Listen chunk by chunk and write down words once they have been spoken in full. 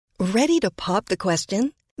Ready to pop the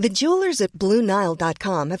question? The jewelers at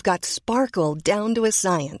BlueNile.com have got sparkle down to a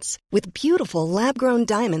science with beautiful lab-grown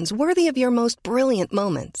diamonds worthy of your most brilliant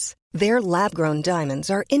moments. Their lab-grown diamonds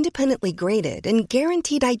are independently graded and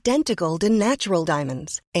guaranteed identical to natural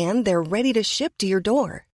diamonds, and they're ready to ship to your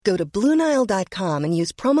door. Go to BlueNile.com and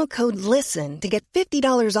use promo code LISTEN to get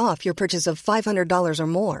 $50 off your purchase of $500 or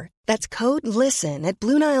more. That's code LISTEN at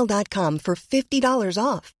BlueNile.com for $50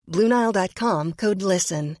 off. BlueNile.com, code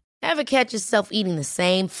LISTEN. Ever catch yourself eating the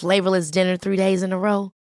same flavorless dinner 3 days in a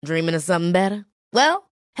row? Dreaming of something better?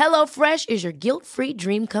 Well, HelloFresh is your guilt-free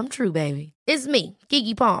dream come true, baby. It's me,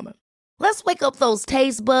 Keke Palmer. Let's wake up those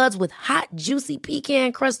taste buds with hot, juicy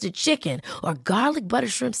pecan-crusted chicken or garlic butter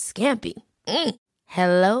shrimp scampi.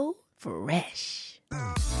 Hello Fresh.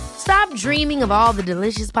 Stop dreaming of all the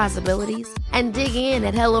delicious possibilities and dig in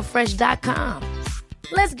at HelloFresh.com.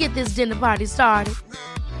 Let's get this dinner party started.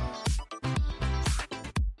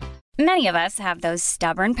 Many of us have those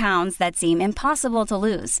stubborn pounds that seem impossible to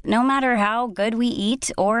lose, no matter how good we eat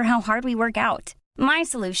or how hard we work out. My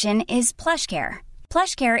solution is PlushCare.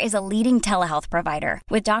 PlushCare is a leading telehealth provider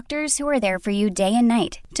with doctors who are there for you day and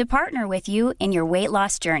night to partner with you in your weight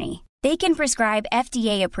loss journey. They can prescribe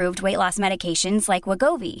FDA-approved weight loss medications like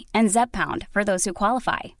Wegovy and Zepbound for those who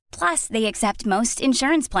qualify. Plus, they accept most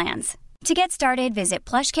insurance plans. To get started, visit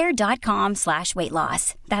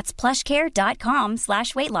plushcare.com/weightloss. That's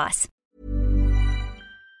plushcare.com/weightloss.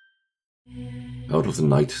 Out of the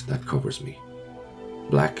night that covers me,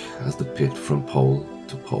 black as the pit from pole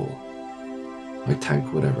to pole, I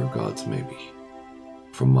thank whatever gods may be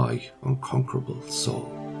for my unconquerable soul.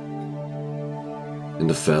 In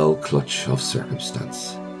the fell clutch of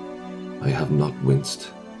circumstance, I have not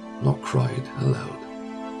winced nor cried aloud.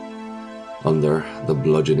 Under the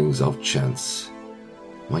bludgeonings of chance,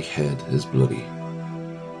 my head is bloody,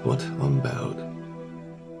 but unbowed.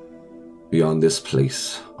 Beyond this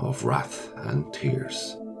place of wrath and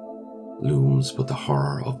tears looms but the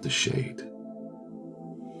horror of the shade,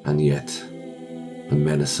 and yet the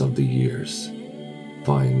menace of the years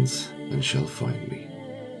finds and shall find me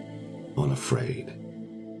unafraid.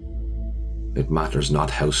 It matters not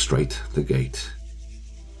how straight the gate,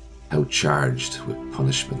 how charged with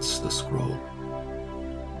punishments the scroll.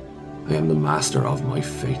 I am the master of my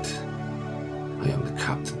fate. I am the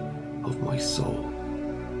captain of my soul.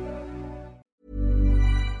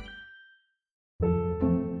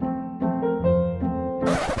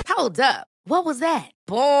 Hold up. What was that?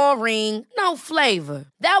 Boring. No flavor.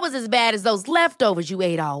 That was as bad as those leftovers you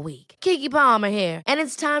ate all week. Keke Palmer here, and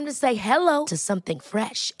it's time to say hello to something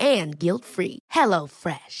fresh and guilt-free. Hello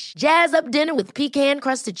Fresh. Jazz up dinner with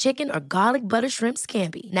pecan-crusted chicken or garlic butter shrimp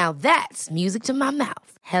scampi. Now that's music to my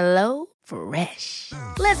mouth. Hello Fresh.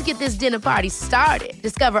 Let's get this dinner party started.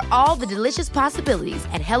 Discover all the delicious possibilities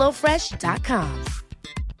at HelloFresh.com.